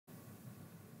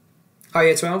Hi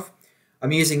Year 12.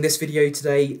 I'm using this video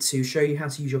today to show you how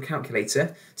to use your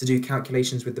calculator to do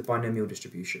calculations with the binomial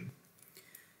distribution.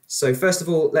 So first of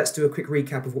all, let's do a quick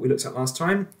recap of what we looked at last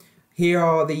time. Here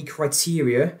are the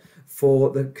criteria for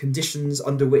the conditions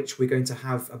under which we're going to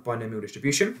have a binomial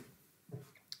distribution.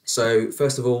 So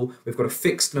first of all, we've got a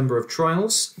fixed number of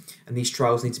trials, and these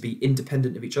trials need to be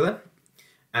independent of each other.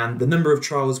 And the number of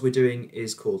trials we're doing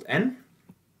is called n.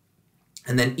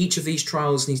 And then each of these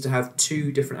trials needs to have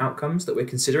two different outcomes that we're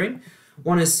considering.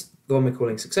 One is the one we're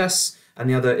calling success, and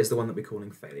the other is the one that we're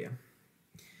calling failure.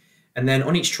 And then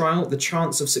on each trial, the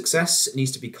chance of success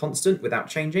needs to be constant without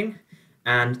changing,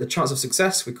 and the chance of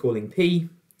success we're calling p,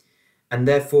 and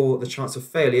therefore the chance of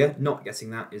failure, not getting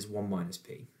that, is 1 minus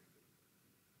p.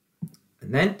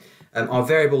 And then our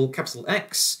variable capital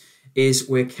X is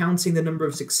we're counting the number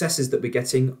of successes that we're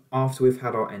getting after we've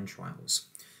had our n trials.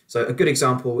 So a good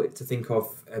example to think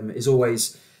of is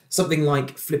always something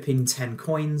like flipping 10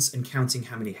 coins and counting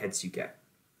how many heads you get.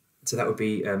 So that would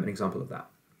be an example of that.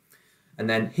 And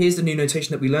then here's the new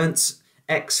notation that we learnt.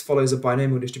 X follows a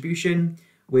binomial distribution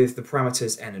with the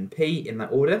parameters n and p in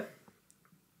that order.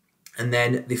 And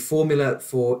then the formula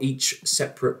for each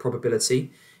separate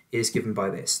probability is given by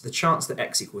this. The chance that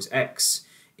x equals x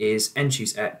is n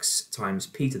choose x times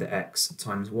p to the x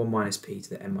times 1 minus p to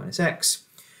the n minus x,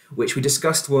 which we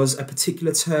discussed was a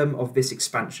particular term of this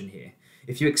expansion here.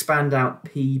 If you expand out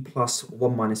p plus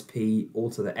 1 minus p all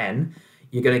to the n,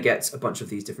 you're going to get a bunch of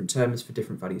these different terms for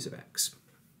different values of x.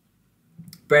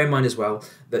 Bear in mind as well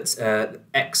that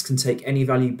x can take any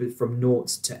value from 0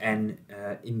 to n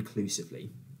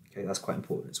inclusively. Okay, that's quite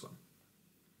important as well.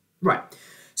 Right,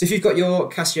 so if you've got your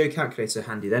Casio calculator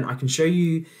handy, then I can show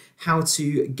you how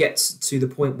to get to the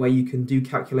point where you can do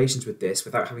calculations with this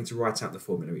without having to write out the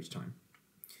formula each time.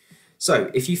 So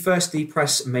if you firstly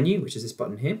press menu, which is this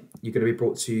button here, you're going to be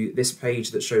brought to this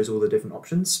page that shows all the different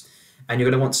options. And you're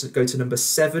going to want to go to number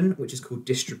 7, which is called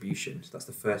distribution. So that's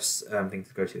the first thing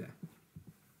to go to there.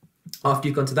 After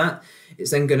you've gone to that, it's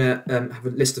then going to have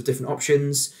a list of different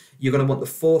options. You're going to want the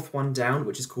fourth one down,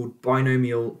 which is called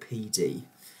Binomial PD.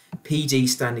 PD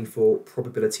standing for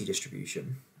probability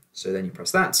distribution. So then you press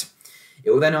that.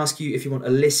 It will then ask you if you want a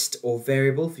list or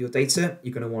variable for your data.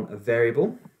 You're going to want a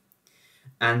variable.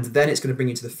 And then it's going to bring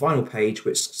you to the final page,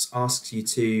 which asks you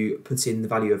to put in the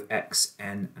value of x,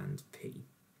 n, and p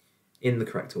in the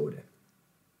correct order.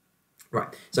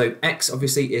 Right, so x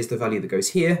obviously is the value that goes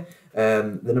here,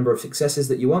 the number of successes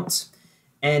that you want,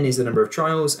 n is the number of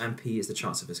trials, and p is the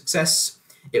chance of a success.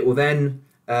 It will then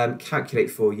calculate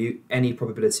for you any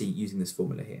probability using this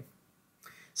formula here.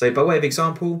 So by way of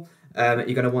example, you're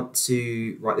going to want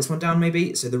to write this one down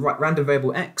maybe. So the random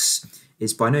variable x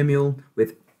is binomial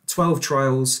with 12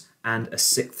 trials and a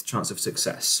 6th chance of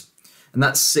success. And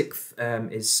that 6th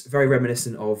is very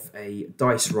reminiscent of a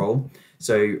dice roll.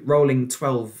 So rolling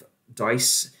 12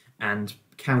 dice and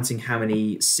counting how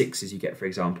many 6s you get, for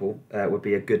example, would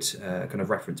be a good kind of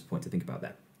reference point to think about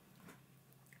there.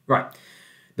 Right,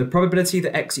 the probability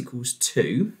that x equals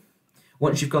 2,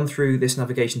 once you've gone through this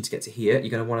navigation to get to here, you're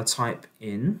going to want to type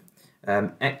in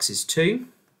x is 2,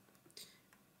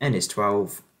 n is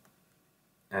 12,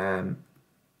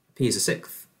 p is a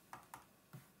 6th,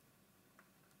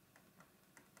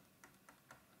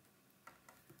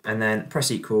 and then press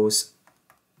equals,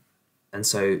 and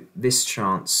so this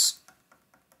chance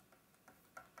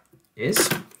is,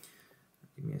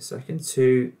 give me a second,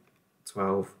 2,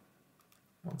 12,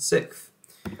 1/6.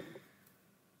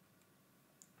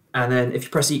 And then if you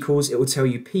press equals, it will tell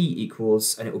you p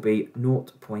equals, and it will be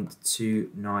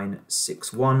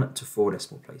 0.2961 to 4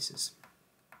 decimal places.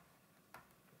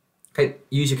 Okay,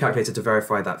 use your calculator to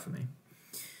verify that for me.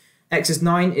 X is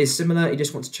 9 is similar, you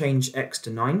just want to change x to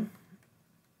 9.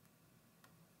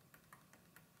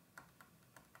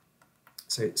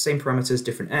 So same parameters,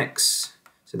 different x.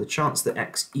 So the chance that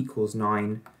x equals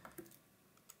 9,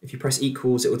 if you press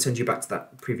equals, it will send you back to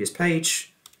that previous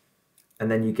page. And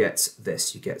then you get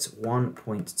this, you get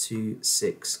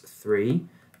 1.263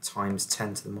 times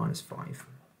 10 to the minus 5.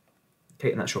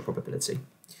 Okay, and that's your probability.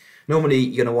 Normally,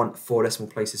 you're going to want 4 decimal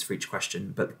places for each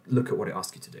question, but look at what it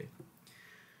asks you to do.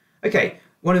 Okay,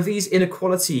 one of these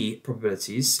inequality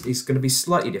probabilities is going to be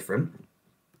slightly different.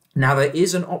 Now, there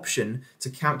is an option to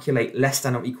calculate less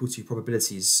than or equal to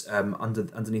probabilities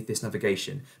underneath this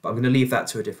navigation, but I'm going to leave that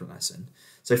to a different lesson.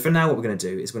 So for now, what we're going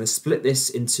to do is we're going to split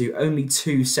this into only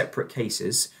 2 separate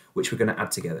cases, which we're going to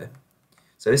add together.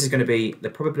 So this is going to be the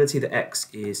probability that x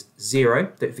is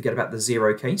 0, don't forget about the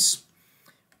 0 case,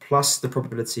 plus the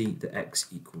probability that x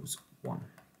equals 1.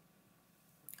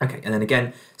 Okay, and then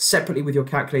again, separately with your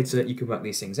calculator, you can work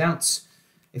these things out.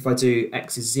 If I do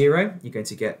x is 0, you're going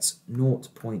to get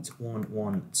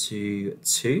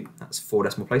 0.1122. That's 4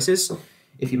 decimal places.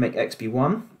 If you make x be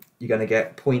 1, you're going to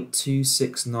get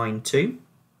 0.2692.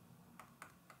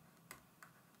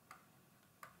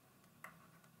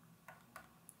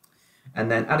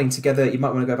 And then adding together, you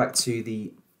might want to go back to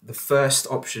the first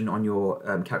option on your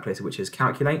calculator, which is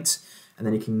calculate, and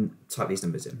then you can type these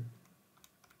numbers in.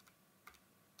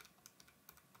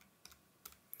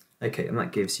 Okay, and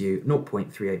that gives you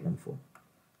 0.3814.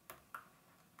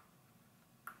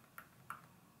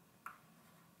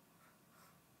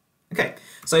 Okay,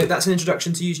 so that's an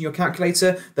introduction to using your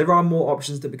calculator. There are more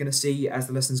options that we're going to see as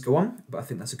the lessons go on, but I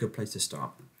think that's a good place to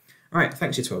start. All right,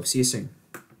 thanks, Year 12. See you soon.